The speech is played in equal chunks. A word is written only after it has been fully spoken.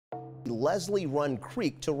Leslie Run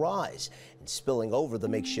Creek to rise and spilling over the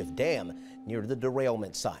makeshift dam near the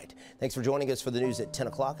derailment site. Thanks for joining us for the news at 10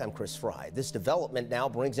 o'clock. I'm Chris Fry. This development now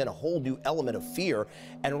brings in a whole new element of fear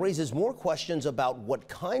and raises more questions about what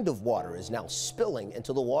kind of water is now spilling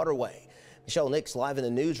into the waterway. Michelle Nix live in the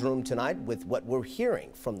newsroom tonight with what we're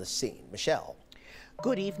hearing from the scene. Michelle.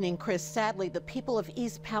 Good evening, Chris. Sadly, the people of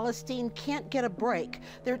East Palestine can't get a break.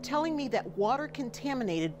 They're telling me that water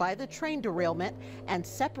contaminated by the train derailment and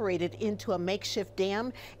separated into a makeshift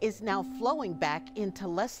dam is now flowing back into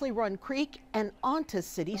Leslie Run Creek and onto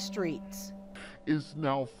city streets. Is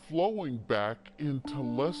now flowing back into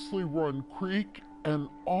Leslie Run Creek and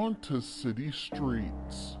onto city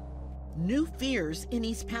streets. New fears in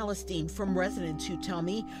East Palestine from residents who tell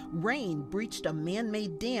me rain breached a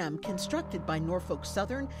man-made dam constructed by Norfolk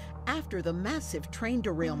Southern after the massive train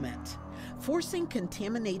derailment, forcing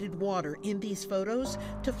contaminated water in these photos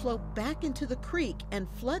to flow back into the creek and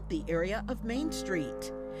flood the area of Main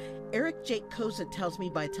Street. Eric Jake Koza tells me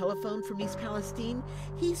by telephone from East Palestine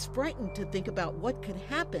he's frightened to think about what could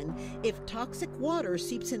happen if toxic water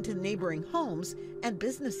seeps into neighboring homes and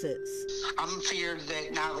businesses. I'm feared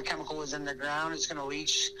that now the chemical is in the ground, it's going to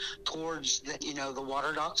leach towards the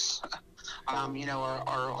water ducts, our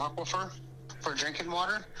aquifer for drinking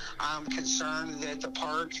water. I'm concerned that the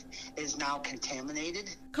park is now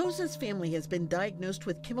contaminated. Koza's family has been diagnosed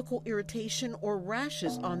with chemical irritation or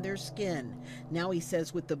rashes on their skin. Now he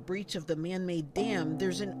says with the breach of the man-made dam,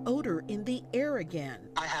 there's an odor in the air again.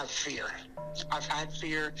 I have fear. I've had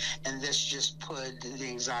fear, and this just put the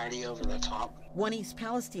anxiety over the top. One East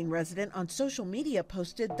Palestine resident on social media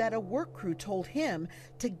posted that a work crew told him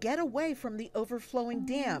to get away from the overflowing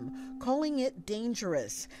dam, calling it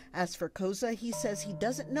dangerous. As for Koza, he says he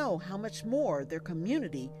doesn't know how much more their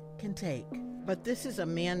community can take. But this is a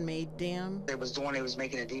man-made dam? It was the one that was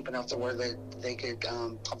making it deep enough to where they could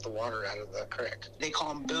pump the water out of the creek. They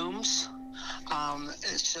call them booms.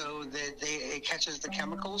 So that it catches the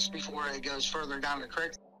chemicals before it goes further down the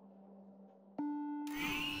creek.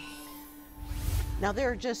 Now, there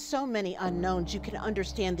are just so many unknowns. You can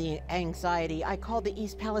understand the anxiety. I called the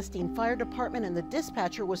East Palestine Fire Department, and the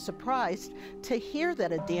dispatcher was surprised to hear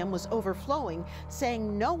that a dam was overflowing,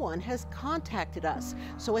 saying no one has contacted us.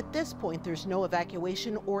 So at this point, there's no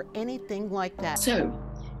evacuation or anything like that. So,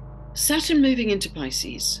 Saturn moving into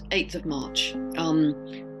Pisces, 8th of March.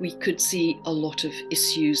 We could see a lot of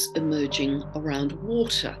issues emerging around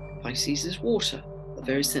water. Pisces is water, a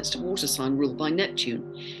very sensitive water sign ruled by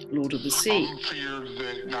Neptune, Lord of the Sea. I'm feared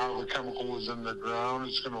that now the chemical is in the ground,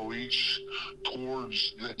 it's going to leach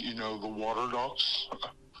towards the water ducts,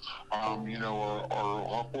 our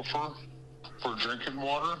aquifer for drinking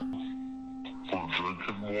water.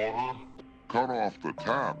 Cut off the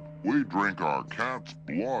tap. We drink our cat's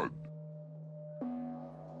blood.